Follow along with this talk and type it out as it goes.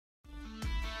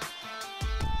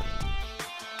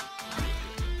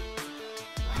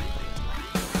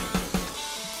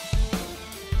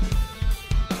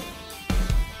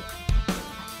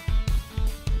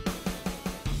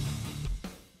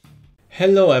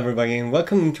Hello everybody and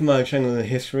welcome to my channel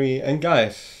History and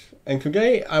Guys. And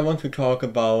today I want to talk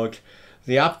about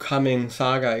the upcoming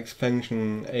Saga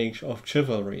expansion Age of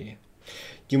Chivalry.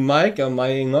 You might or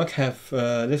might not have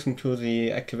listened to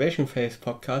the Activation Phase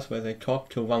podcast where they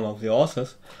talked to one of the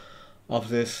authors of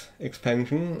this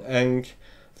expansion, and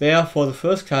there for the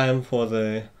first time for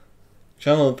the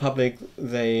general public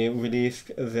they released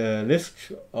the list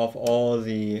of all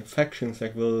the factions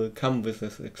that will come with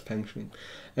this expansion.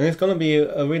 And it's going to be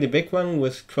a really big one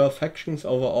with 12 factions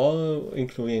overall,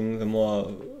 including the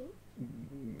more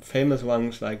famous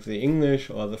ones like the English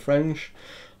or the French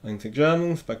and the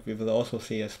Germans, but we will also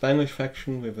see a Spanish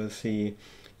faction, we will see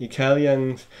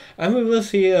Italians, and we will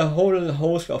see a whole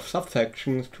host of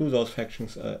sub-factions to those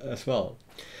factions as well.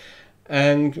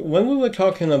 And when we were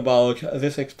talking about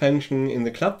this expansion in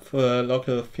the club, a lot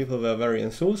of people were very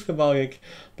enthused about it,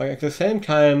 but at the same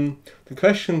time the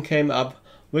question came up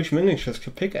which miniatures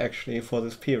to pick actually for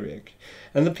this period.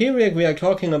 And the period we are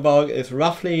talking about is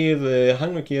roughly the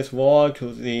 100 Years' War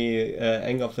to the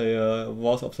end of the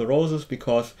Wars of the Roses,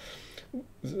 because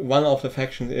one of the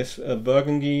factions is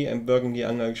Burgundy, and Burgundy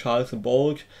under Charles the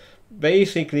Bold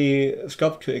basically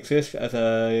stopped to exist as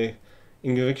a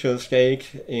individual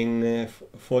state in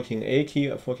 1480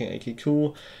 or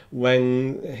 1482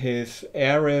 when his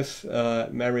heiress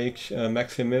married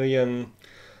Maximilian,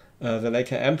 the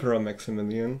later Emperor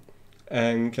Maximilian,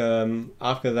 and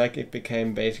after that it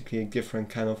became basically a different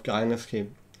kind of dynasty.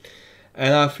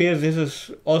 And I feel this is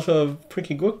also a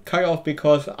pretty good cut-off,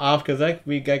 because after that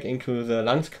we get into the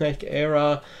Landsknecht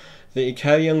era, the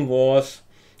Italian wars,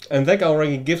 and that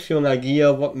already gives you an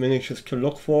idea what miniatures to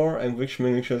look for and which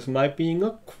miniatures might be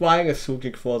not quite as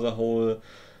suited for the whole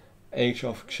Age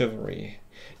of Chivalry.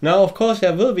 Now of course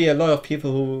there will be a lot of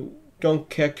people who don't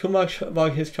care too much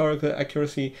about historical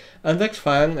accuracy, and that's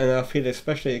fine, and I feel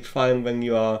especially it's fine when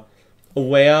you are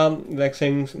aware that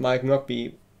things might not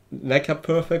be letter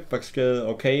perfect but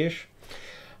still okayish.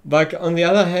 But on the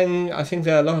other hand, I think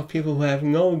there are a lot of people who have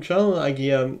no general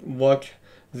idea what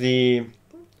the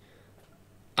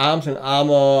arms and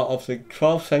armor of the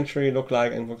 12th century look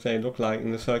like and what they look like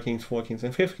in the 13th, 14th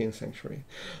and 15th century.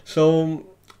 So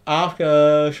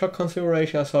after short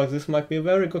consideration I thought this might be a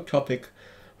very good topic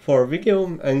for a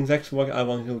video, and that's what I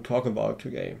want to talk about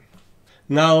today.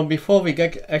 Now before we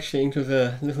get actually into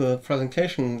the little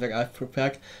presentation that I've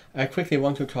prepared, I quickly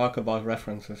want to talk about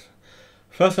references.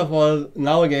 First of all,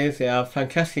 nowadays there are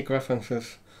fantastic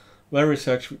references,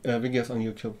 well-researched videos on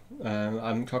YouTube.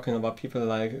 I'm talking about people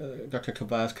like Dr.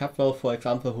 Tobias Capwell, for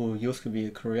example, who used to be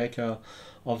a creator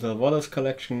of the Wallace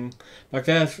collection. But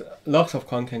there's lots of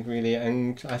content really,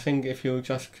 and I think if you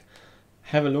just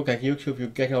have a look at YouTube you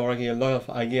get already a lot of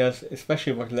ideas,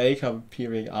 especially what later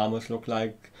period armors look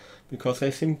like, because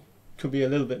they seem to be a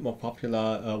little bit more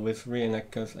popular with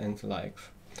reenactors and the likes.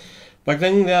 But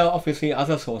then there are obviously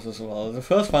other sources as well. The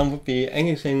first one would be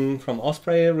anything from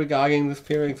Osprey regarding this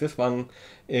period. This one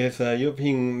is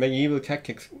European Medieval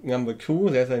Tactics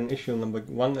 #2. There's an issue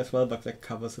 #1 as well, but that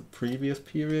covers the previous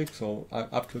period, so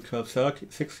up to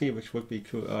 1260, which would be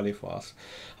too early for us.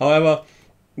 However,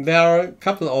 there are a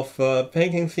couple of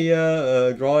paintings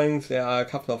here, drawings, there are a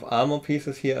couple of armor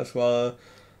pieces here as well,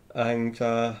 and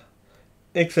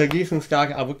it's a decent start.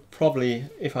 I would probably,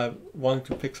 if I wanted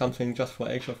to pick something just for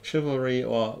Age of Chivalry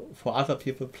or for other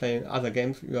people playing other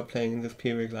games you are playing in this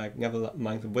period, like never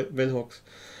mind the Wilhooks,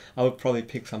 I would probably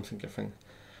pick something different.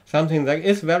 Something that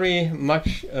is very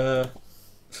much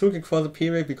suited for the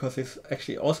period, because it's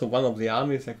actually also one of the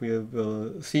armies that we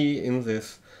will see in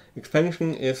this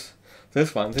expansion, is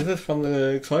this one. This is from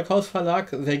the Zeughaus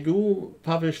Verlag. They do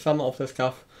publish some of the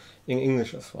stuff in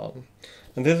English as well.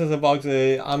 And this is about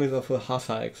the armies of the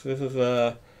Hussites. This is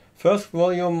a first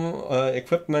volume,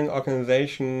 equipment,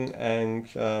 organization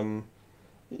and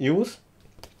use.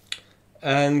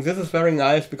 And this is very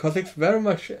nice because it's very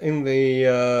much in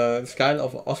the style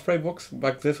of Osprey books,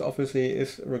 but this obviously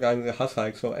is regarding the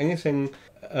Hussite. So anything,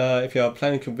 if you are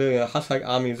planning to build a Hussite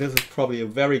army, this is probably a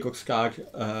very good start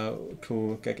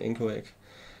to get into it.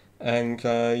 And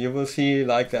you will see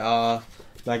like there are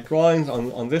like drawings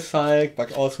on this side,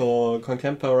 but also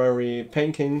contemporary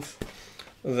paintings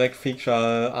that feature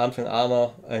arms and armor,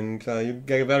 and you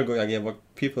get a very good idea what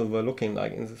people were looking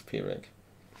like in this period.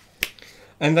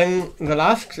 And then the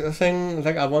last thing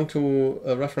that I want to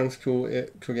reference to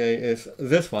today is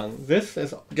this one. This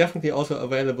is definitely also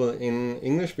available in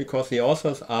English, because the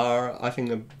authors are, I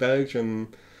think, a Belgian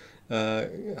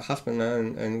husband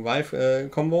and wife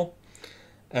combo.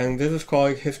 And this is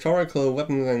called Historical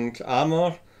Weapons and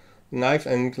Armor, Knights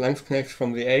and Landsknechts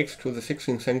from the 8th to the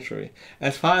 16th century.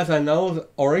 As far as I know,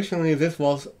 originally this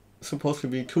was supposed to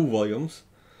be 2 volumes.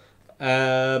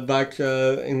 But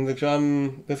in the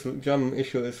German, this German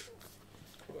issue is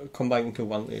combined into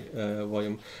 1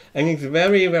 volume. And it's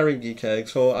very, very detailed.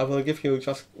 So I will give you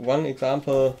just one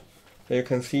example that you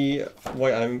can see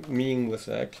what I mean with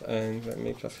that. And let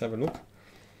me just have a look.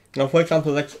 Now, for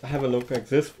example, let's have a look at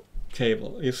this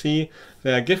table. You see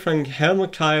there are different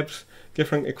helmet types,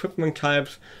 different equipment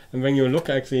types, and when you look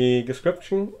at the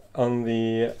description on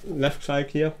the left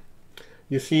side here,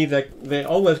 you see that they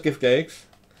always give dates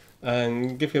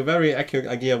and give you a very accurate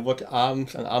idea of what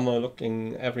arms and armor look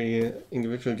in every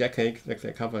individual decade that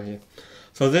they cover here.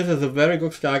 So this is a very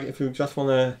good start if you just want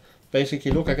to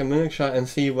basically look at a miniature and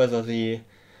see whether the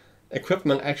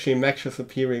equipment actually matches the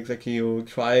period that you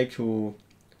try to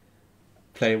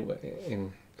play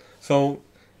in. So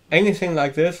anything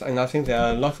like this, and I think there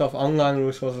are lots of online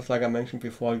resources like I mentioned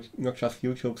before, not just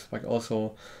YouTube's, but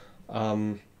also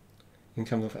in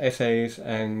terms of essays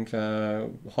and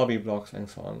hobby blogs and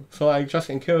so on. So I just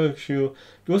encourage you,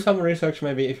 do some research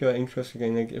maybe if you're interested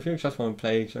in it. If you just want to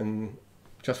play it and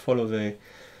just follow the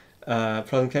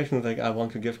presentation that I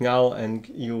want to give now, and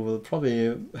you will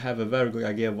probably have a very good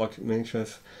idea of what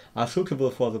miniatures are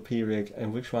suitable for the period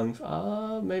and which ones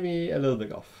are maybe a little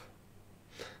bit off.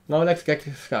 Now let's get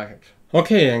started.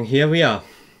 Okay, and here we are.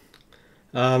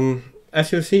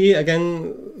 As you see,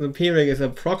 again, the period is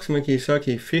approximately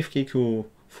 1350 to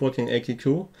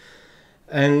 1482,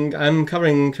 and I'm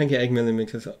covering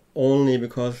 28mm only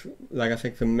because, like I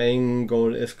said, the main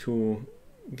goal is to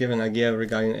give an idea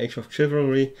regarding Age of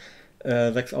Chivalry.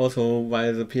 That's also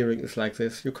why the period is like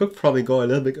this. You could probably go a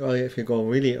little bit earlier if you go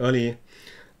really early,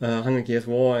 100 Years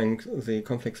War and the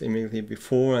conflicts immediately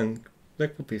before, and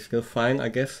that would be still fine, I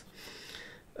guess.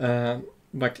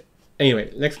 But anyway,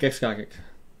 let's get started.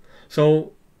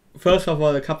 So, first of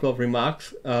all, a couple of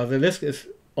remarks. The list is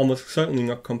almost certainly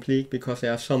not complete because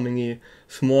there are so many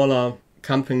smaller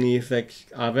companies that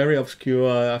are very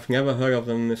obscure. I've never heard of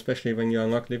them, especially when you are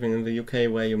not living in the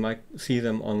UK, where you might see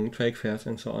them on trade fairs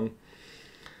and so on.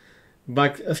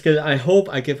 But still, I hope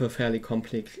I give a fairly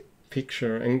complete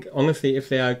picture. And honestly, if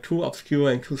they are too obscure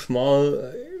and too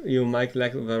small, you might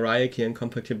lack variety and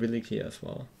compatibility as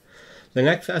well. The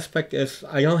next aspect is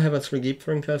I don't have a 3D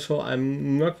printer, so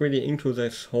I'm not really into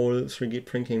this whole 3D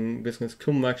printing business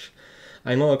too much.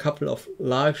 I know a couple of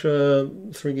larger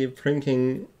 3D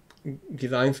printing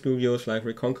design studios like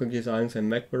Reconquer Designs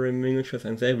and Macberry Miniatures,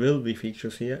 and they will be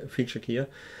featured here,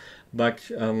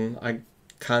 but I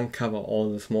can't cover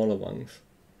all the smaller ones.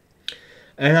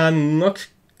 And I'm not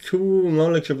too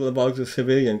knowledgeable about the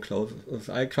civilian clothes.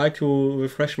 I try to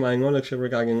refresh my knowledge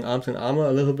regarding arms and armor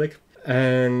a little bit.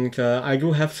 And I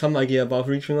do have some idea about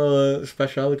regional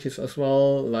specialities as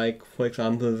well, like for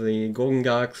example the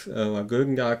Gogendarks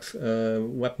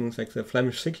weapons like the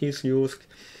Flemish cities used,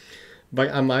 but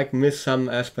I might miss some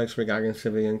aspects regarding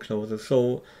civilian clothes.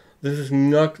 So this is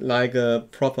not like a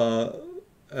proper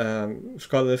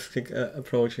scholastic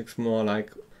approach, it's more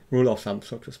like rule of thumb,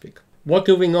 so to speak. What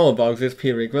do we know about this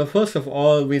period? Well, first of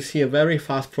all, we see a very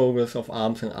fast progress of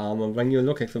arms and armor. When you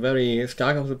look at the very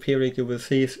start of the period, you will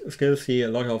still see a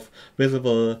lot of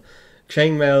visible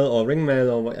chainmail or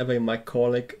ringmail or whatever you might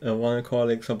call it, want to call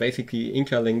it. So basically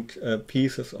interlinked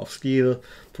pieces of steel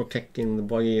protecting the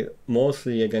body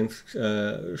mostly against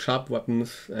sharp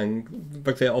weapons,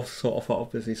 but they also offer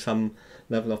obviously some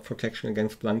level of protection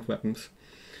against blunt weapons.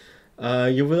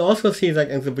 You will also see that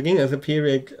at the beginning of the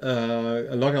period,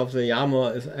 a lot of the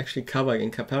armor is actually covered in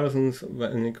caparisons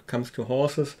when it comes to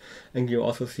horses, and you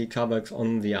also see covers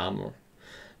on the armor.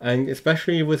 And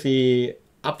especially with the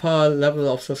upper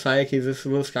level of society, this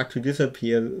will start to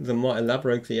disappear the more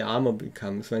elaborate the armor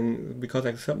becomes, because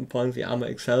at a certain point the armor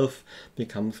itself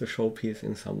becomes a showpiece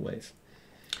in some ways.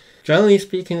 Generally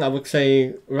speaking, I would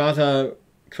say rather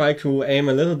try to aim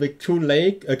a little bit too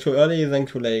early than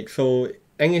too late. So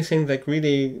anything that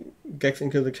really gets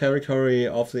into the territory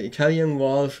of the Italian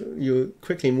wars, you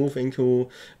quickly move into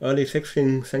early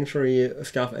 16th century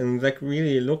stuff, and that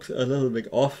really looks a little bit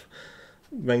off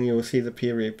when you see the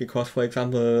period, because for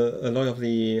example a lot of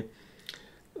the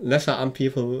lesser armed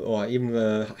people or even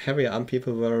the heavier armed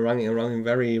people were running around in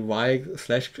very wide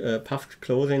puffed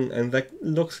clothing, and that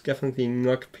looks definitely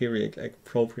not period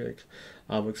appropriate,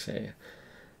 I would say.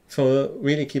 So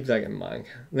really keep that in mind.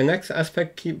 The next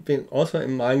aspect, keeping also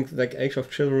in mind that Age of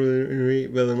Chivalry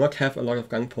will not have a lot of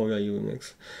gunpowder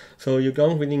units. So you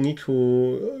don't really need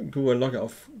to do a lot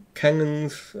of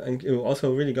cannons, and you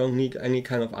also really don't need any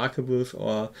kind of arquebus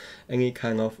or any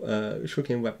kind of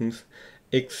shooting weapons,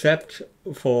 except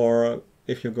for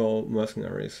if you go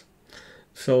mercenaries.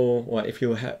 So, or if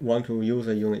you want to use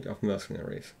a unit of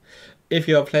mercenaries. if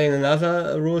you're playing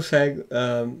another rule set,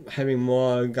 having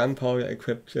more gunpowder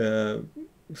equipped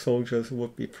soldiers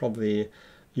would be probably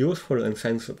useful and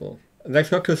sensible.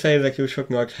 That's not to say that you should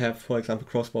not have, for example,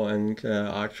 crossbow and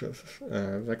archers.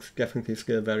 That's definitely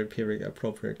still very period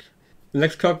appropriate.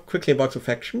 Let's talk quickly about the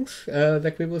factions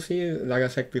that we will see. Like I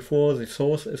said before, the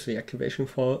source is the activation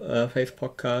phase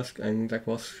podcast, and that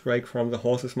was straight from the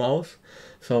horse's mouth.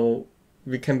 So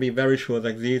we can be very sure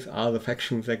that these are the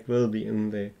factions that will be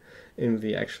in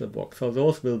the actual book. So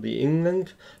those will be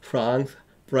England, France,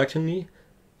 Brittany,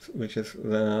 which is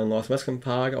the northwestern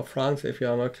part of France, if you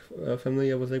are not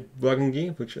familiar with it, Burgundy,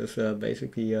 which is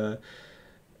basically a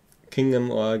kingdom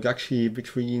or duchy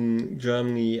between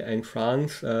Germany and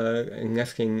France,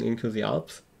 nesting into the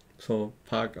Alps, so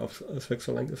part of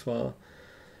Switzerland as well.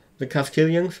 The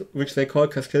Castilians, which they call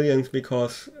Castilians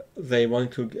because they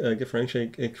want to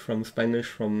differentiate it from Spanish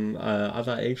from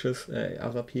other ages,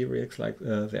 other periods like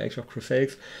the Age of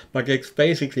Crusades, but it's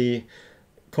basically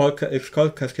called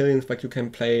Castilians, but you can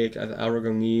play it as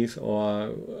Aragonese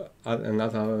or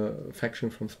another faction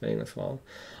from Spain as well.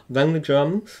 Then the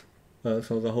Germans,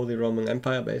 so the Holy Roman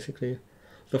Empire basically,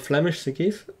 the Flemish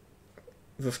cities,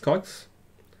 the Scots,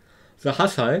 the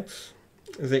Hussites,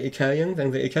 the Italians,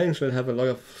 and the Italians will have a lot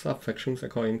of sub-factions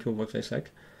according to what they said,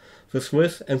 the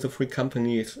Swiss, and the Free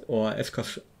Companies or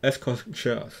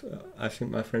escorteurs. I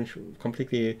think my French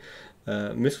completely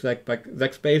missed that, but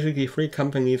that's basically free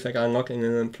companies that are not in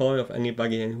an employ of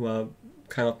anybody and who are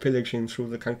kind of pillaging through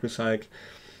the countryside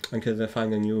until they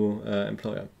find a new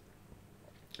employer.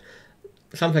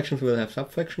 Some factions will have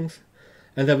sub-factions,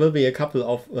 and there will be a couple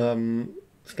of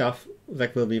stuff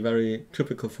that will be very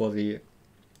typical for the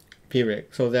period.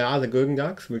 So there are the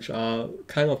Guldendags, which are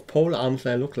kind of pole arms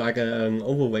that look like an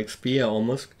overweight spear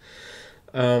almost.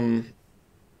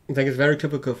 That is very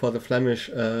typical for the Flemish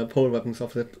pole weapons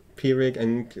of the period,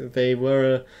 and they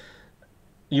were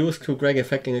used to great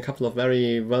effect in a couple of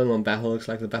very well-known battles,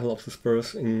 like the Battle of the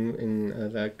Spurs.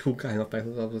 There are two kind of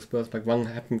battles of the Spurs, but one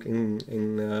happened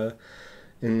in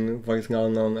what is now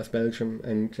known as Belgium,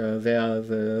 and there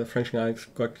the French knights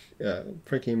got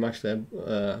pretty much their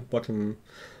bottom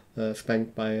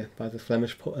spanked by the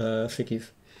Flemish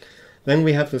cities. Then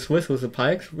we have the Swiss with the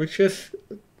pikes, which is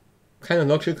kind of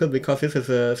logical because this is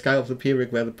a style of the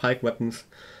period where the pike weapons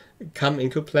come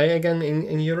into play again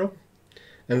in Europe,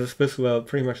 and the Swiss were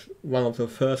pretty much one of the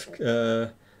first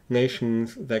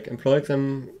nations that employed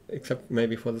them, except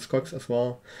maybe for the Scots as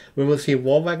well. We will see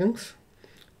war wagons,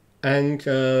 and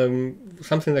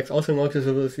something that's also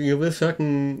noticeable is you will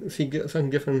see certain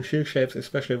different shield shapes,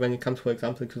 especially when it comes, for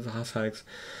example, to the Hussites.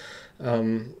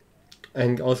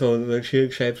 And also the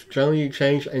shield shapes generally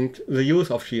change, and the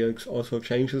use of shields also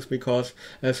changes, because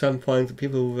at some point the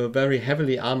people who were very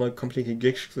heavily armored completely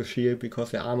ditched the shield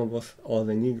because their armor was all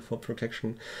they needed for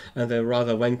protection, and they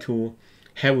rather went to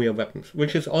heavier weapons,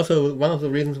 which is also one of the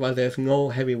reasons why there's no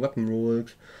heavy weapon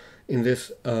rules in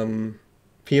this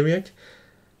period.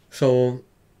 So,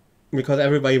 because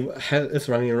everybody is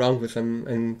running around with them,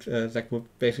 and that would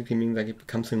basically mean that it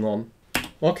becomes the norm.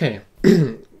 Okay,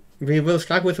 we will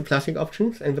start with the plastic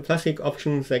options, and the plastic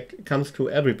options that comes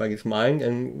to everybody's mind,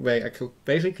 and where I could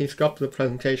basically stop the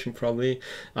presentation probably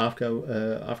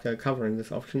after covering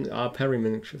this option, are Perry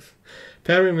miniatures.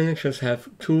 Perry miniatures have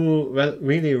two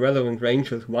really relevant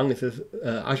ranges. One is this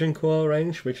Agincourt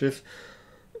range, which is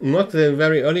not the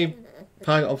very early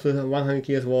part of the 100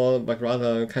 Years War, but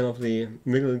rather kind of the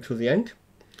middle to the end.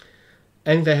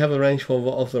 And they have a range for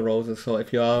War of the Roses, so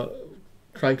if you are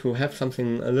trying to have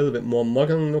something a little bit more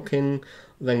modern looking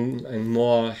and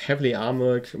more heavily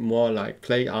armored, more like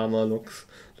plate armor looks,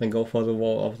 then go for the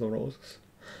War of the Roses.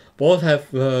 Both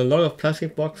have a lot of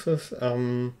plastic boxes,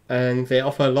 and they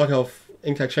offer a lot of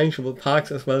interchangeable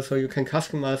parts as well, so you can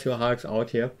customize your hearts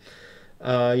out here.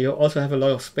 You also have a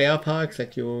lot of spare parts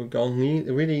that you don't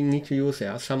really need to use.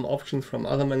 There are some options from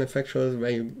other manufacturers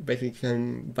where you basically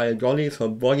can buy a dolly, so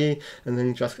body, and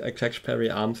then just attach Perry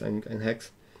arms and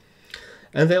hex.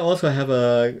 And they also have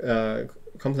a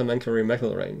complementary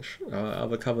metal range. I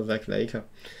will cover that later.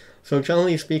 So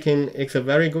generally speaking, it's a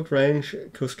very good range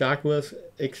to start with.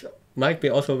 It might be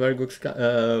also a very good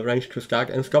range to start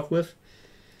and stop with.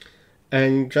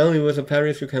 And generally with the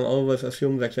Perrys you can always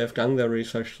assume that they've done their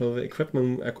research, so the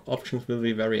equipment options will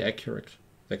be very accurate,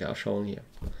 that are shown here.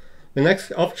 The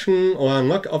next option, or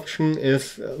not option,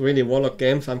 is really Warlock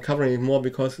Games. I'm covering it more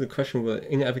because the question will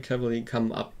inevitably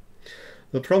come up.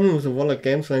 The problem with the Warlock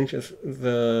Games range is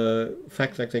the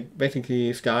fact that they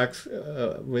basically start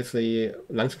with the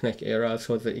Landsknecht era,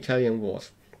 so the Italian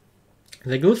Wars.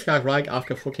 They do start right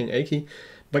after 1480,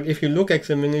 but if you look at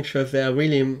the miniatures, they are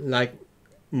really like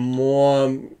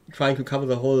more trying to cover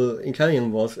the whole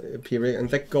Italian Wars period, and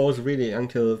that goes really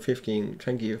until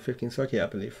 1530, I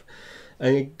believe.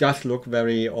 And it does look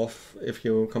very off if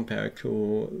you compare it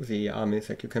to the armies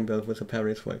that you can build with the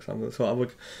Paris, for example. So I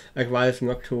would advise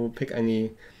not to pick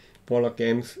any Warlock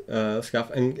Games stuff.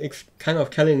 And it's kind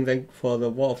of telling that for the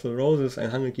War of the Roses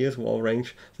and 100 Years War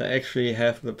range, they actually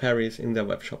have the Paris in their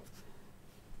web shop.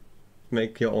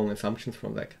 Make your own assumptions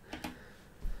from that.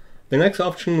 The next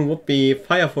option would be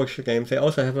Fireforge Games. They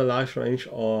also have a large range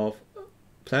of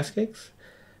plastics.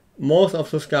 Most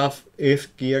of the stuff is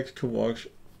geared towards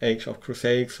Age of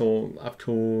Crusade, so up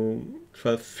to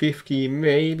 1250,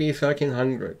 maybe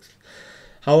 1300.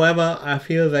 However, I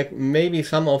feel that maybe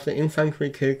some of the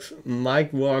infantry kits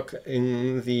might work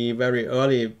in the very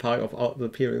early part of the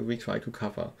period we try to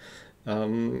cover.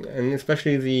 And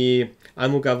especially the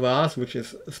Almogavar, which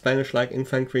is Spanish-like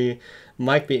infantry,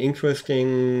 might be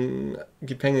interesting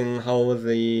depending on how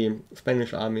the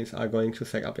Spanish armies are going to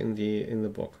set up in the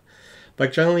book.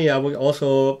 But generally, I would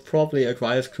also probably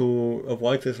advise to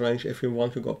avoid this range. If you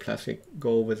want to go plastic,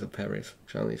 go with the Paris,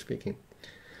 generally speaking.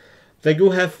 They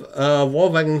do have war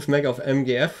wagons made of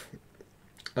MDF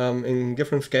in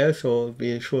different scales, so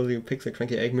be sure you pick the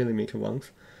 28mm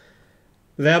ones.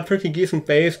 They are pretty decent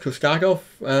base to start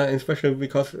off, especially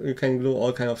because you can glue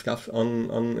all kind of stuff on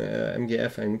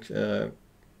MDF and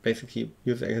basically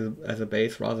use it as a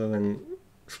base rather than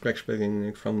scratch building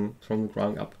it from the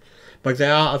ground up. But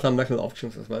there are other metal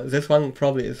options as well. This one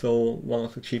probably is one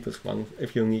of the cheapest ones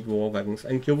if you need war wagons,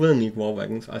 and you will need war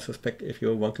wagons, I suspect, if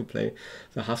you want to play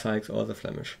the Hussites or the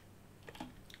Flemish.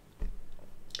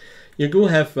 You do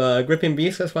have Gripping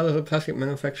Beast as well as a plastic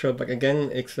manufacturer, but again,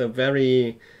 it's a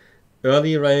very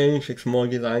early range. It's more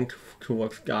designed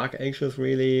towards Dark Ages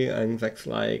really, and that's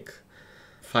like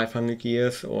 500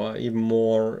 years or even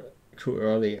more too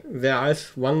early. There is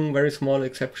one very small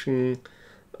exception.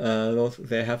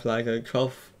 They have like a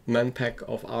 12-man pack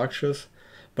of archers,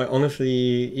 but honestly,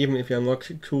 even if you're not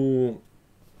too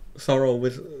thorough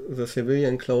with the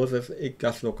civilian clothes, it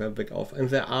does look a bit off.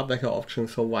 And there are better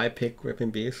options, so why pick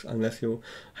Gripping Beasts unless you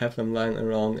have them lying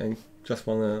around and just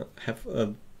want to have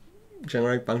a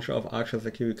generic bunch of archers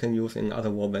that you can use in other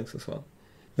warbands as well.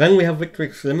 Then we have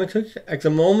Victrix Limited. At the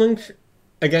moment,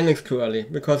 again, it's too early,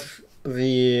 because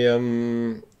the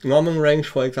Norman range,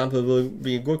 for example, will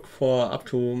be good for up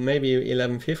to maybe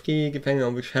 1150, depending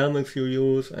on which helmets you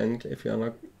use, and if you're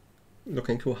not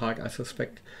looking too hard, I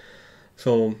suspect.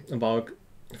 So about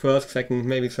first, second,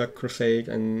 maybe third crusade,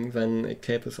 and then it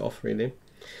tapers off really.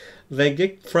 They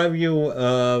did preview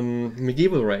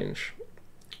medieval range,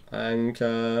 and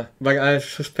but I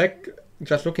suspect,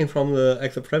 just looking from the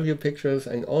preview pictures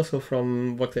and also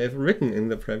from what they've written in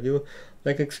the preview,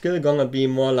 like it's still gonna be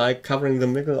more like covering the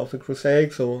middle of the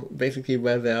crusade, so basically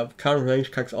where their current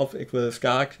range cuts off, it will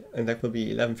start, and that will be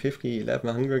 1150,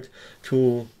 1100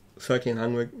 to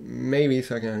 1300, maybe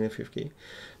 1350.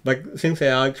 But since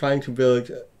they are trying to build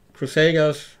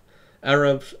Crusaders,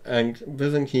 Arabs and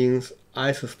Byzantines,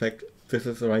 I suspect this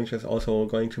is the range is also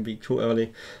going to be too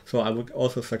early, so I would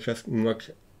also suggest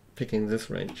not picking this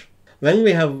range. Then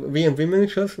we have V&V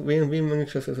Miniatures. V&V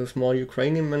Miniatures is a small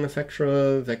Ukrainian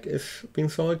manufacturer that is being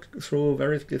sold through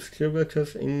various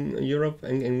distributors in Europe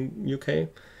and in UK.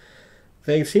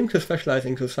 They seem to specialize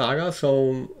into Saga,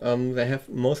 so they have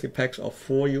mostly packs of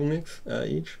 4 units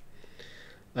each.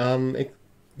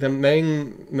 The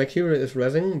main material is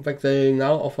resin, but they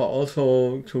now offer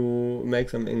also to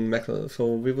make them in metal. So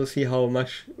we will see how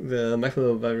much the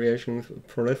metal variations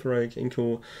proliferate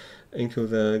into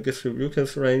the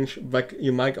distributors range. But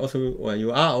you might also, or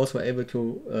you are also able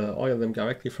to order them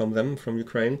directly from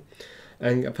Ukraine.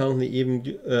 And apparently, even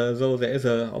though there is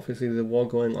obviously the war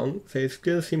going on, they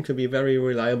still seem to be very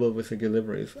reliable with the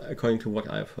deliveries, according to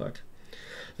what I've heard.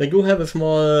 They do have a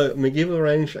small medieval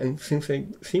range, and since they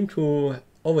seem to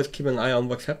always keep an eye on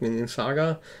what's happening in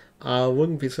Saga, I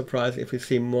wouldn't be surprised if we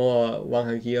see more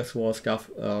 100 Years War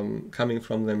stuff coming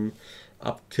from them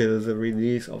up till the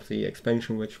release of the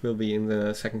expansion, which will be in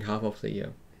the second half of the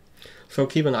year. So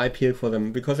keep an eye peeled for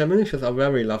them, because their miniatures are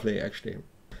very lovely actually.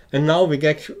 And now we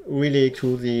get really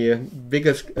to the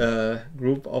biggest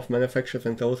group of manufacturers,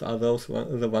 and those are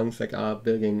the ones that are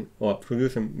building or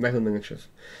producing metal miniatures.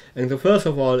 And the first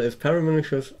of all is Perry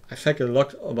Miniatures. I said a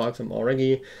lot about them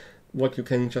already. What you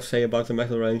can just say about the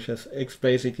metal range is it's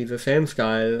basically the same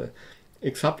style.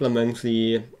 It supplements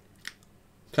the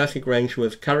plastic range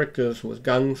with characters, with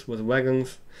guns, with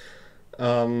wagons.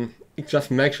 It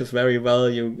just matches very well.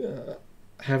 You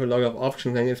have a lot of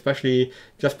options, and especially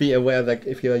just be aware that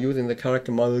if you are using the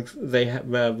character models, they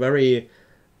were very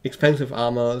expensive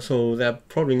armor, so they're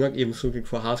probably not even suited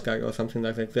for Haskag or something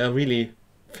like that. They're really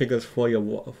figures for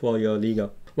your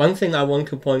Liga. One thing I want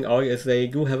to point out is they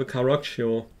do have a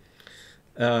Carroccio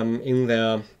in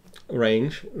their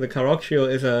range. The Carroccio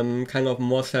is a kind of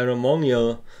more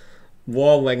ceremonial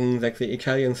war wagon that the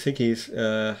Italian cities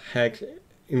had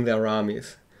in their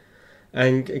armies.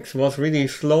 And it was really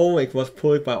slow, it was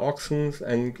pulled by oxen,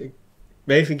 and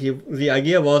basically the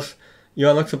idea was you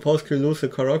are not supposed to lose the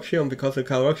Carroccio, and because the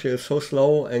Carroccio is so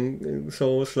slow and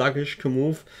so sluggish to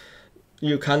move,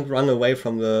 you can't run away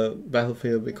from the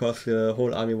battlefield because the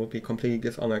whole army would be completely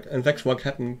dishonored. And that's what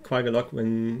happened quite a lot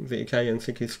when the Italian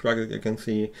cities struggled against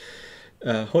the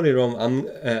Holy Roman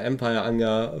Empire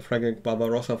under Frederick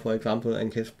Barbarossa, for example,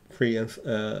 and his three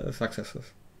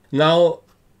successors. Now,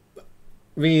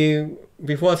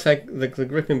 before said the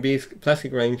Griffin Beast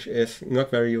plastic range is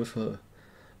not very useful.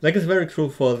 That is very true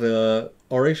for the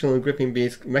original Griffin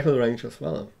Beast metal range as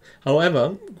well.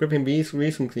 However, Griffin Beast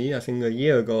recently, I think a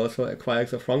year ago or so, acquired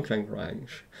the front rank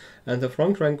range. And the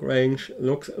front rank range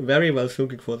looks very well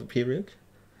suited for the period.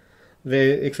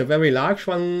 It's a very large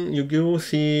one. You do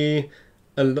see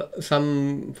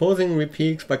some posing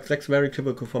repeats, but that's very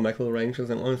typical for metal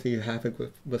ranges, and honestly you have it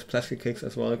with plastic kicks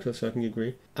as well to a certain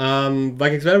degree.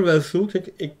 But it's very well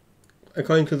suited.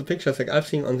 According to the pictures that I've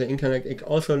seen on the internet, it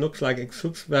also looks like it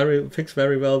fits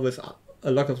very well with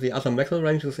a lot of the other metal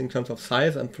ranges in terms of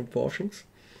size and proportions.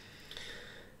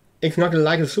 It's not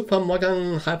like a super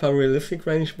modern, hyper realistic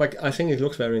range, but I think it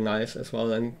looks very nice as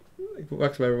well, and it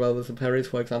works very well with the parries,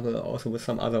 for example, also with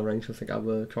some other ranges that I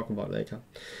will talk about later.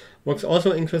 What's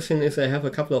also interesting is they have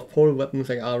a couple of pole weapons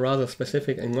that are rather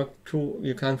specific and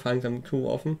you can't find them too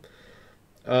often.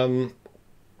 And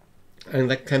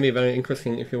that can be very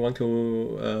interesting if you want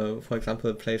to, for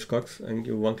example, play Scots and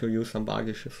you want to use some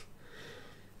bargishes.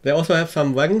 They also have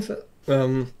some wagons,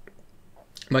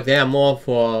 but they are more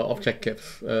for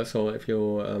objectives. So if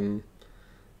you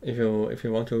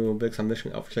want to build some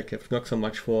mission objectives, not so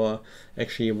much for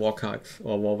actually war carts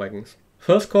or war wagons.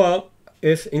 First Corps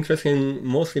is interesting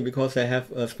mostly because they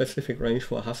have a specific range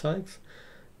for Hussites.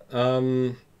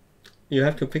 You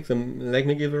have to pick the late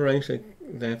medieval range.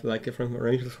 They have like different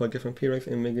ranges for different periods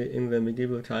in the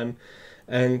medieval time.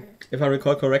 And if I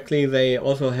recall correctly, they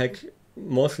also had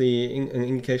mostly an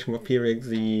indication what period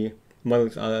the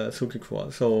models are suited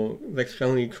for. So that's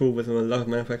generally true with a lot of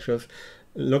manufacturers.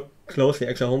 Look closely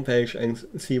at their homepage and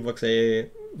see what they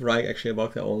write actually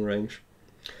about their own range.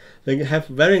 They have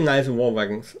very nice war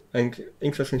wagons and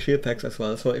interesting shield packs as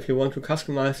well. So if you want to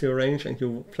customize your range and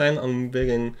you plan on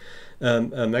building a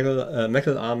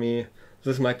metal army,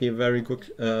 this might be a very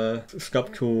good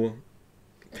scope to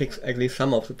pick at least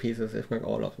some of the pieces, if not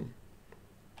all of them.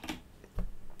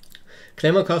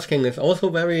 Claymore King is also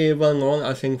very well known,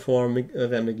 I think, for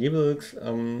their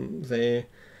medievals. They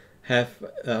have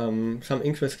some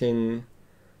interesting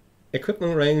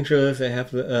equipment ranges. They have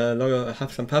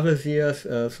some paviliers,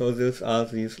 so these are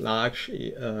these large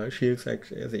shields that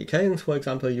the Italians, for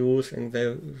example, use, and they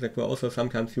were also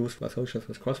sometimes used by soldiers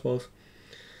with crossbows.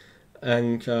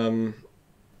 And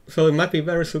so it might be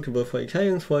very suitable for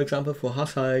Italians, for example, for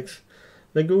Hussites.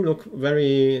 They do look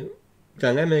very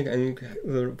dynamic, and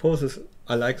the poses,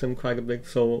 I like them quite a bit,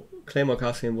 so Claymore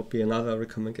Casting would be another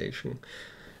recommendation.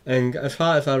 And as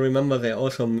far as I remember, they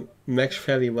also match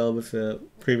fairly well with the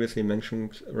previously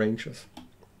mentioned ranges.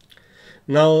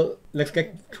 Now, let's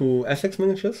get to Essex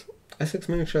Miniatures. Essex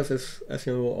Miniatures is, as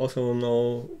you also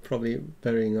know, probably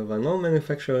very well-known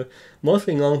manufacturer,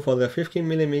 mostly known for their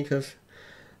 15mm.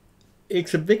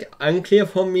 It's a bit unclear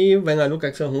for me when I look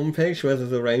at the homepage whether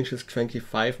the range is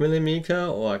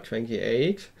 25mm or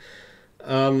 28.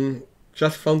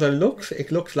 Just from the looks,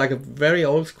 it looks like a very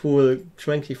old school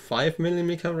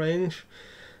 25mm range.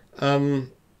 The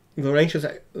range is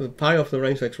the part of the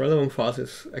range that's relevant for us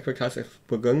is advertised as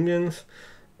Burgundians,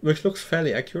 which looks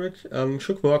fairly accurate.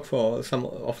 Should work for some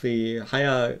of the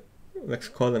higher, let's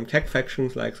call them tech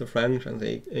factions, like the French and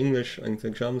the English and the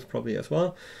Germans probably as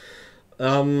well.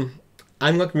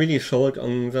 I'm not really sold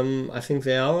on them. I think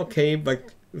they are okay, but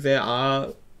there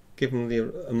are, given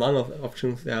the amount of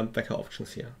options, there are better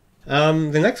options here.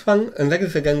 The next one, and that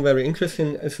is again very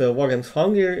interesting, is the Wargames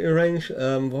Foundry range.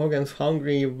 Wargames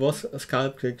Foundry was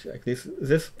sculpted, at least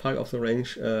this part of the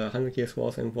range, 100 Years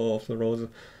Wars and War of the Roses,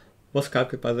 was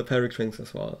sculpted by the Peregrines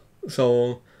as well.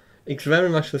 So it's very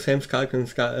much the same sculpting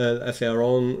as their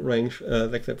own range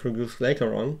that they produced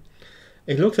later on.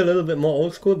 It looks a little bit more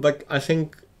old school, but I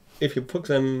think if you put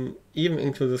them even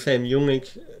into the same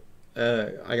unit,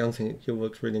 I don't think you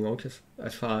would really notice,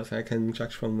 as far as I can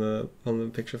judge from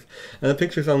the pictures. And the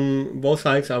pictures on both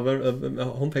sides are very,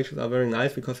 home pages are very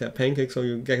nice because they're painted, so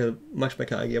you get a much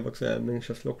better idea what the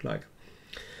miniatures look like.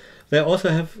 They also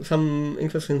have some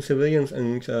interesting civilians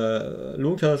and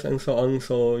looters and so on,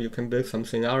 so you can build some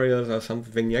scenarios or some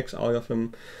vignettes out of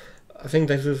them. I think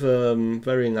this is a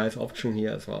very nice option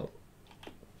here as well.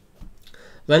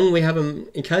 Then we have an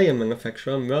Italian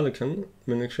manufacturer, Merlican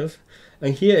Miniatures,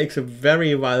 and here it's a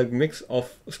very wild mix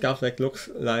of stuff that looks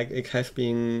like it has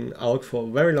been out for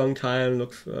a very long time,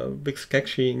 looks a bit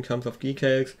sketchy in terms of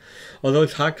details, although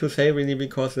it's hard to say really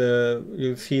because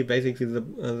you see basically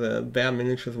the bare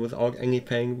miniatures without any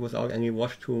paint, without any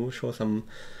wash to show some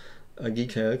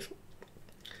details.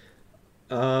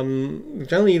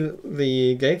 Generally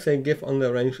the gates they give on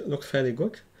the range looks fairly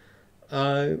good.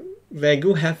 They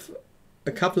do have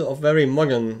a couple of very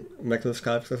modern metal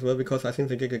sculpts as well, because I think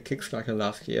they did a Kickstarter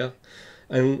last year,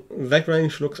 and that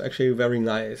range looks actually very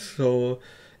nice, so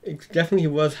it's definitely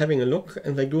worth having a look.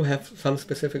 And they do have some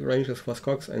specific ranges for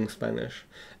Scots and Spanish,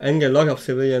 and a lot of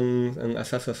civilian and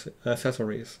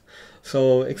accessories,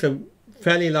 so it's a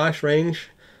fairly large range.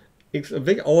 It's a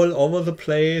bit all over the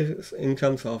place in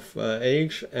terms of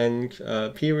age and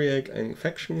period and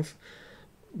factions,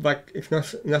 but it's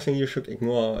nothing you should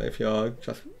ignore if you're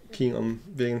just keen on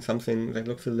building something that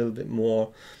looks a little bit more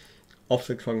off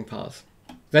the trodden path.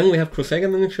 Then we have Crusader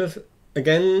Miniatures,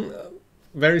 again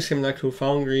very similar to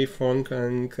Foundry,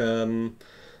 Funken, and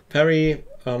Perry.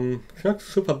 It's not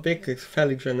super big, it's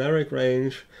fairly generic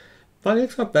range, but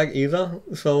it's not bad either,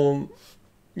 so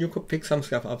you could pick some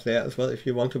stuff up there as well if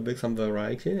you want to build some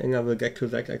variety, and I will get to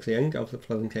that at the end of the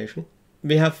presentation.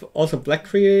 We have also Black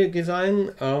Tree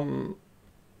Design.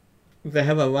 They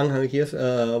have a 100 years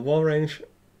war range.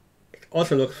 It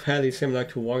also looks fairly similar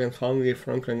to Wargames Foundry,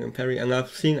 Franklin and Perry, and I've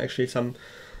seen actually some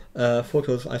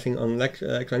photos, I think, on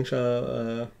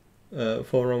Adventure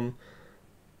forum,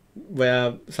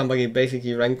 where somebody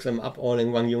basically ranks them up all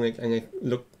in one unit, and it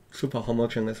looked super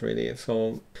homogeneous really.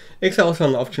 So it's also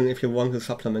an option if you want to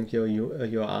supplement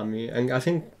your army, and I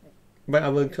think, but I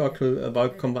will talk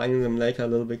about combining them later a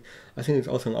little bit. I think it's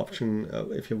also an option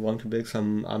if you want to build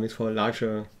some armies for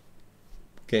larger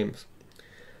games.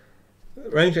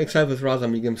 Range itself is rather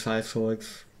medium sized, so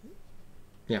it's,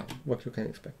 yeah, what you can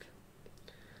expect.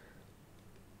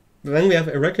 Then we have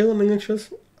Irregular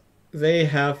Miniatures. They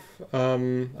have,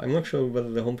 I'm not sure whether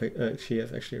the homepage here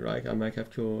is actually right, I might have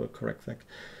to correct that.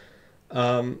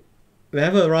 They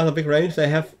have a rather big range. They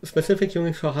have specific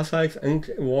units for Hussars and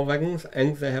war wagons,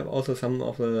 and they have also some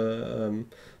of the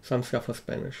some stuff for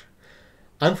Spanish.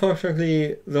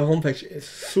 Unfortunately, the homepage is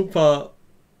super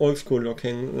old school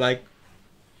looking, like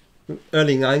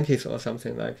early 90s or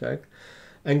something like that,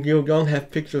 and you don't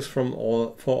have pictures for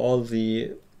all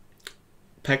the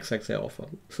packs that they offer.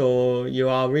 So you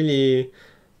are really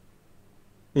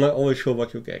not always sure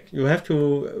what you get. You have to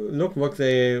look what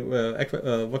they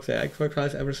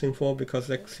advertise everything for, because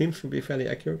that seems to be fairly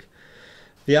accurate.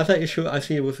 The other issue I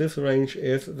see with this range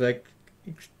is that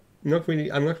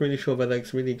I'm not really sure whether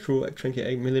it's really true at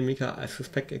 28mm. I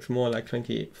suspect it's more like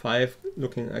 25,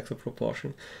 looking at the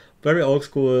proportion. Very old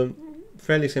school,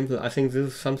 fairly simple. I think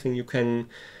this is something you can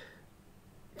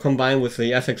combine with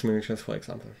the Essex miniatures, for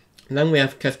example. And then we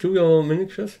have Castudio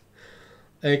Miniatures.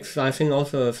 It's, I think,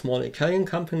 also a small Italian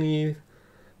company.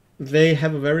 They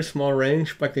have a very small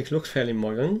range, but it looks fairly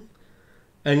modern.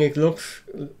 And it looks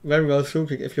very well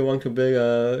suited if you want to build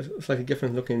a slightly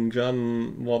different looking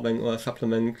German warband or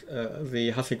supplement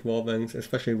the Hussite warbands,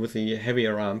 especially with the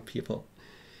heavier armed people.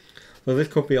 So this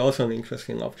could be also an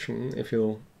interesting option if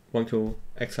you want to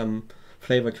add some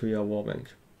flavor to your warband.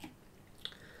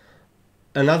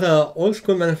 Another old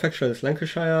school manufacturer is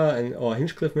Lancashire or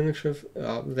Hinchcliffe Miniatures.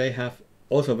 They have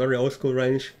also very old school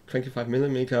range,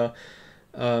 25mm.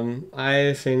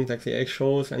 I think that the age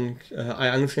shows, and I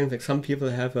understand that some people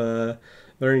have a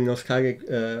very nostalgic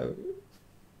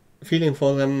feeling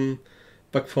for them,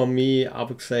 but for me, I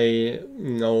would say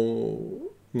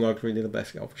no, not really the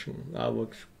best option. I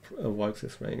would avoid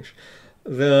this range.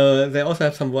 They also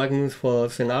have some wagons for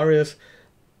scenarios.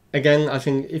 Again, I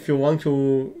think if you want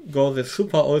to go the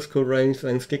super old school range,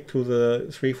 then stick to the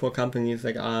 3-4 companies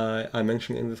that I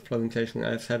mentioned in this presentation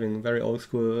as having very old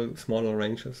school, smaller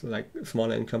ranges, like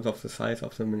smaller in terms of the size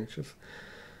of the miniatures.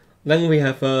 Then we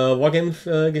have Wargames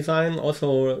Design,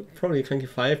 also probably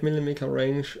 25mm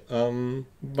range,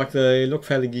 but they look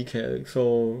fairly detailed,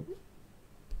 so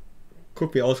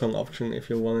could be also an option if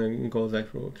you want to go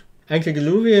that route.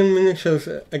 Antediluvian Miniatures,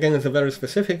 again, is a very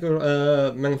specific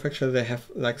manufacturer. They have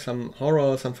like some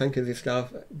horror, some fantasy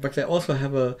stuff, but they also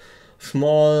have a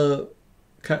small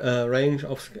range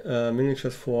of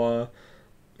miniatures for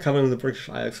covering the British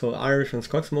Isles, so Irish and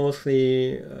Scots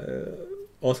mostly,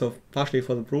 also partially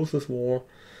for the Bruce's War.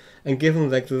 And given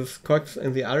that the Scots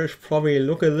and the Irish probably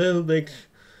look a little bit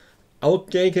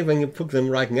outdated when you put them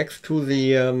right next to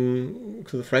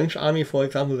the French army, for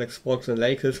example, that sports the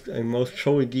latest and most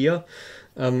showy gear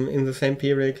in the same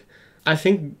period, I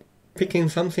think picking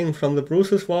something from the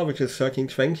Bruce's War, which is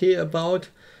 1320 about,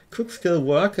 could still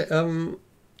work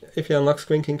if you're not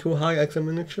squinting too hard at the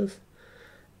miniatures.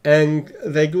 And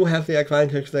they do have the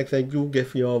advantage that they do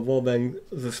give your warband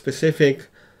the specific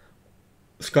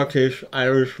Scottish,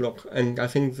 Irish look, and I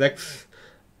think that's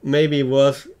maybe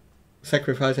worth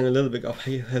sacrificing a little bit of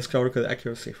historical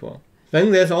accuracy for.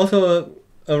 Then there's also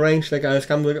a range that I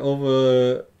stumbled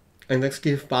over, and that's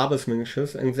Steve Barber's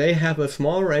miniatures, and they have a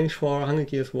small range for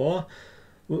 100 Years' War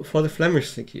for the Flemish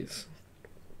cities.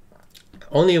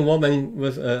 Only a warband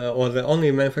with, or the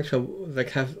only manufacturer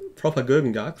that has proper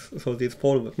Guldendags, so these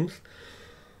pole weapons.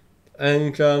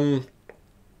 And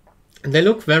they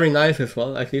look very nice as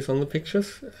well, at least on the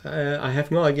pictures. I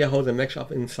have no idea how they match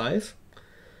up in size.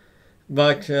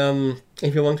 But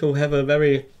if you want to have a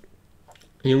very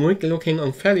unique looking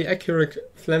and fairly accurate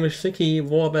Flemish city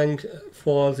warband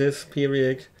for this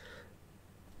period,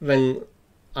 then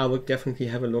I would definitely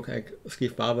have a look at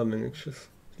Steve Barber miniatures.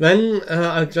 Then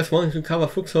I just wanted to cover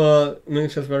Fuxor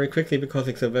miniatures very quickly because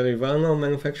it's a very well-known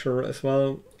manufacturer as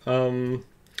well.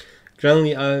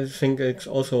 Generally I think it's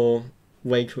also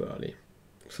way too early,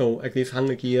 so at least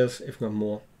 100 years if not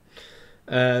more.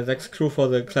 That's true for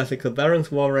the classical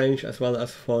Baron's War range as well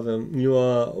as for the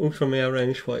newer Ultramare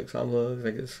range, for example,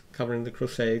 that is covering the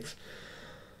Crusades.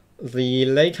 The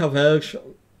later Welsh,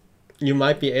 you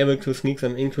might be able to sneak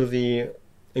them into a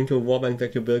warband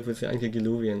that you build with the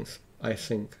Antediluvians, I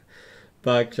think.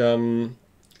 But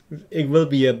it will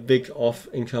be a bit off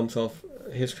in terms of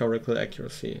historical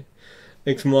accuracy.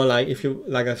 It's more like, if you,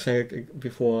 like I said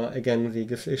before, again, the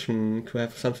decision to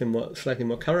have something slightly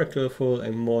more characterful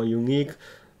and more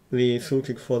uniquely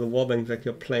suited for the warband that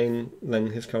you're playing than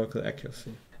historical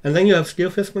accuracy. And then you have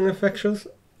Steelfist miniatures.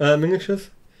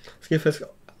 Steelfist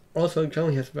also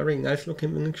generally has very nice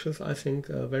looking miniatures, I think,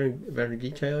 very, very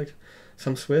detailed.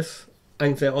 Some Swiss.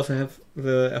 And they also have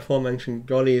the aforementioned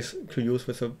dollies to use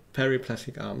with the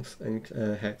periplastic arms and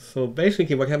heads. So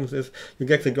basically what happens is you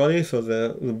get the dollies, so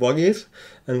the bodies,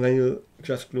 and then you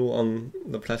just glue on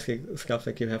the plastic stuff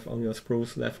that you have on your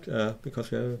sprues left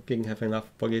because you didn't have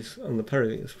enough bodies on the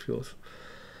periplastic.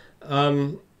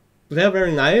 They're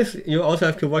very nice. You also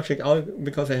have to watch it out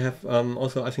because they have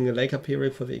also, I think, a later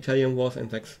period for the Italian wars, and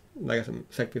that's, like I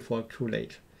said before, too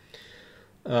late.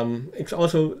 It's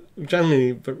also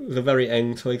generally the very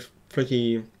end, so it's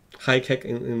pretty high-tech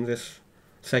in this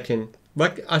setting,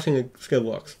 but I think it still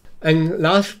works. And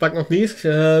last but not least,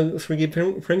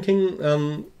 3D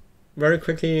printing. Very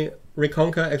quickly,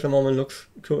 Reconquer at the moment looks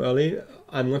too early.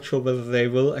 I'm not sure whether they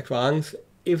will advance.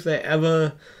 If they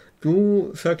ever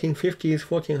do 1350s,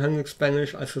 1400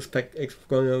 Spanish, I suspect it's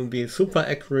going to be super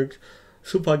accurate,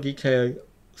 super detailed,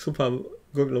 super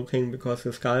good looking, because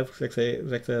the sculpts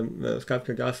that the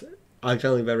sculptor does are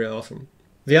generally very awesome.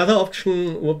 The other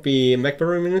option would be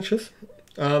Macbury miniatures.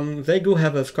 They do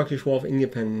have a Scottish War of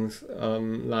Independence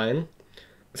line.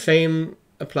 Same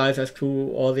applies as to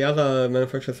all the other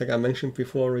manufacturers that I mentioned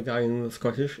before regarding the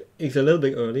Scottish. It's a little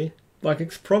bit early, but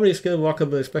it's probably still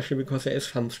workable, especially because there is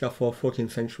some stuff for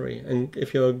 14th century. And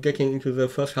if you're getting into the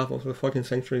first half of the 14th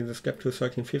century, the step to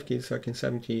 1350,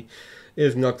 1370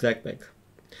 is not that big.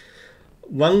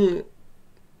 One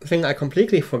thing I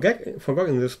completely forgot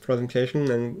in this presentation,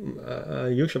 and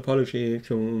a huge apology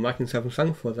to Martin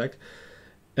Seven-Sung for that,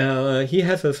 he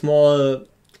has a small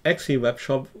Etsy web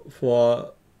shop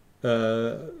for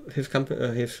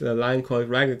his line called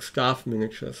Ragged Staff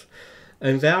Miniatures.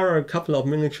 And there are a couple of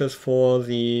miniatures for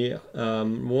the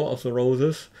War of the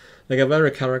Roses. They are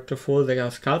very characterful. They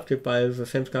are sculpted by the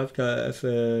same sculptor as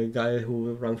the guy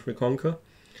who runs Reconquer.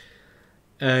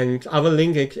 And I will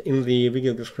link it in the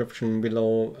video description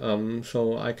below,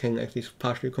 so I can at least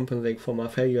partially compensate for my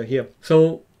failure here.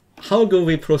 So how do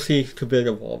we proceed to build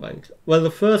a warband? Well,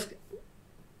 the first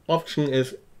option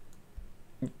is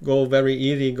go very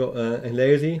easy and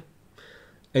lazy,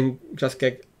 and just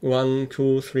get 1,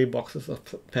 2, 3 boxes of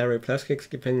periplastics,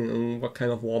 depending on what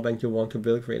kind of warband you want to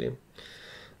build, really.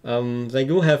 They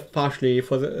do have partially,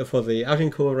 for the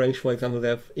Agincourt range, for example, they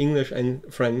have English and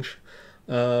French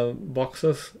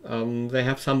boxes. They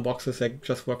have some boxes that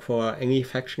just work for any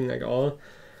faction at all,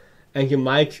 and you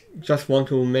might just want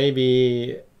to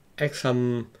maybe add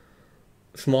some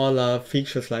smaller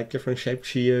features like different shaped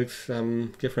shields,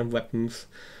 different weapons,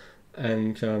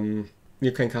 and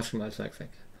you can customize like that.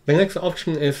 The next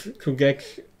option is to get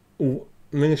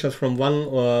miniatures from one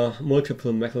or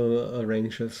multiple metal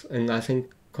ranges, and I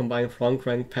think combined front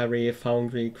rank, parry,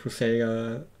 foundry,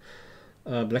 crusader,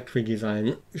 black tree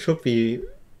design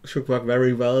should work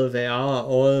very well. They are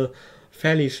all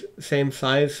fairly same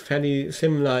size, fairly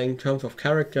similar in terms of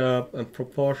character and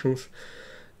proportions,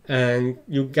 and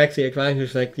you get the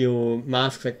advantage that you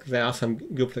mask that there are some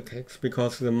duplicates,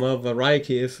 because the more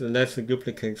variety is, the less the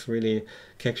duplicates really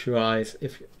catch your eyes.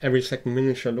 If every second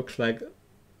miniature looks like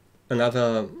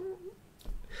another,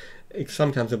 it's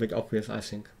sometimes a bit obvious, I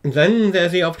think. And then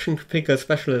there's the option to pick a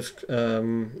specialist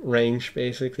range,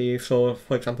 basically. So,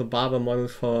 for example, barber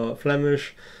models for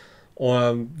Flemish,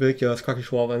 or build your Scottish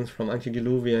Warbands from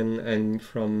Antediluvian and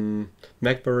from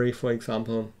Magbury, for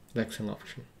example. That's an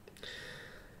option.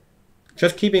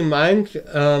 Just keep in mind,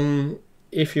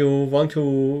 if you want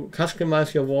to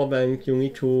customize your warband, you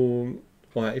need to,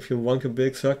 or if you want to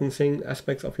build certain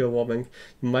aspects of your warband,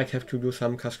 you might have to do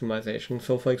some customization.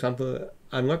 So, for example,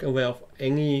 I'm not aware of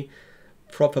any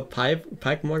proper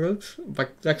pike models,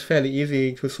 but that's fairly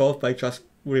easy to solve by just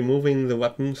removing the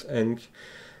weapons and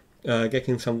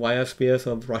getting some wire spears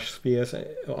or brush spears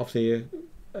of the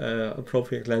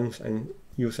appropriate length and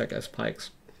use that as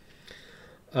pikes.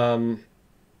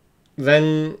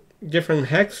 Then different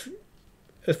hacks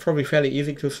is probably fairly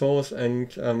easy to source,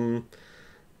 and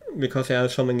because there are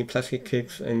so many plastic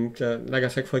kits, and like I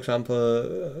said, for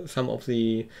example, some of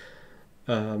the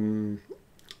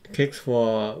kits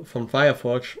from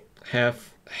Fireforge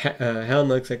have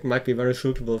helmets that might be very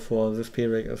suitable for this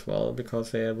period as well,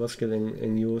 because they were still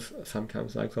in use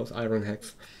sometimes, like those iron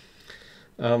hacks.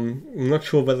 I'm not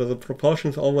sure whether the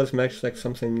proportions always match. That's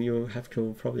something you have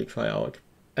to probably try out.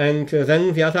 And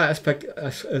then the other aspect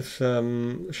is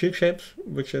shield shapes,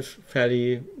 which is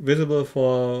fairly visible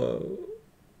for,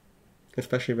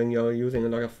 especially when you're using a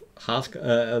lot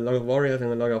of warriors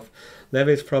and a lot of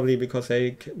levies, probably because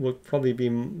they would probably be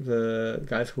the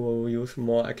guys who will use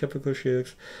more atypical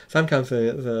shields. Sometimes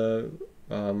the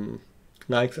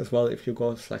knights as well, if you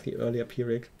go slightly earlier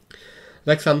period.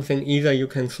 That's something either you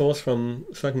can source from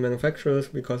certain manufacturers,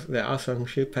 because there are certain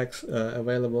shield packs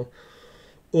available,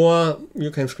 or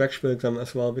you can scratch build them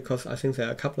as well, because I think there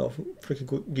are a couple of pretty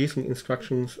good, decent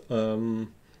instructions on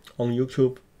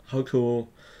YouTube how to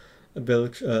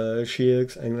build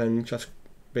shields, and then just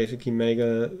basically make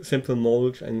a simple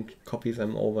mold and copy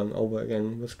them over and over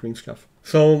again with green stuff.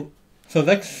 So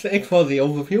that's it for the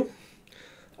overview.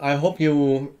 I hope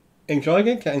you enjoyed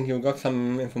it and you got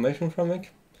some information from it.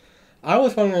 I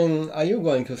was wondering, are you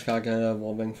going to start a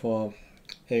warband for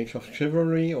Age of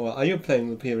Chivalry, or are you playing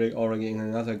the period already in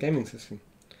another gaming system?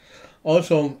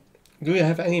 Also, do you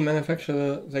have any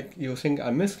manufacturer that you think I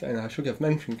missed and I should have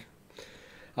mentioned?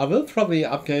 I will probably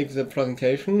update the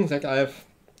presentation that I've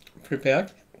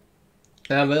prepared,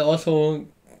 and I will also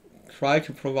try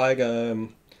to provide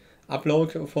an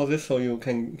upload for this, so you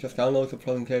can just download the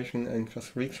presentation and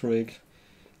just read through it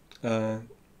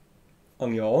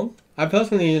on your own. I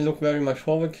personally look very much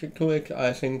forward to it.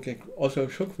 I think it also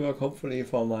should work, hopefully,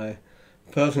 for my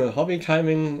personal hobby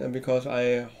timing, because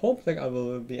I hope that I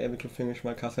will be able to finish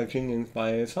my Carthaginians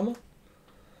by summer,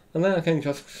 and then I can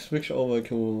just switch over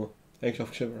to Age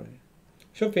of Chivalry.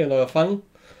 Should be a lot of fun,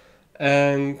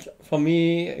 and for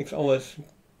me it's always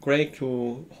great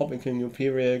to hop into a new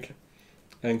period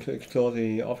and to explore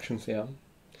the options there.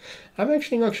 I'm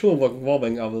actually not sure what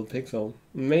warband I will pick though.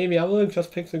 Maybe I will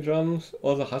just pick the Germans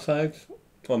or the Hussites,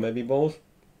 or maybe both.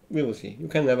 We will see. You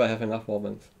can never have enough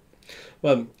warbands.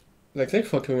 Well, that's it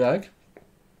for tonight.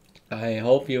 I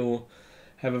hope you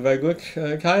have a very good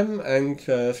time and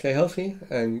stay healthy,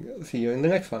 and see you in the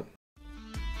next one.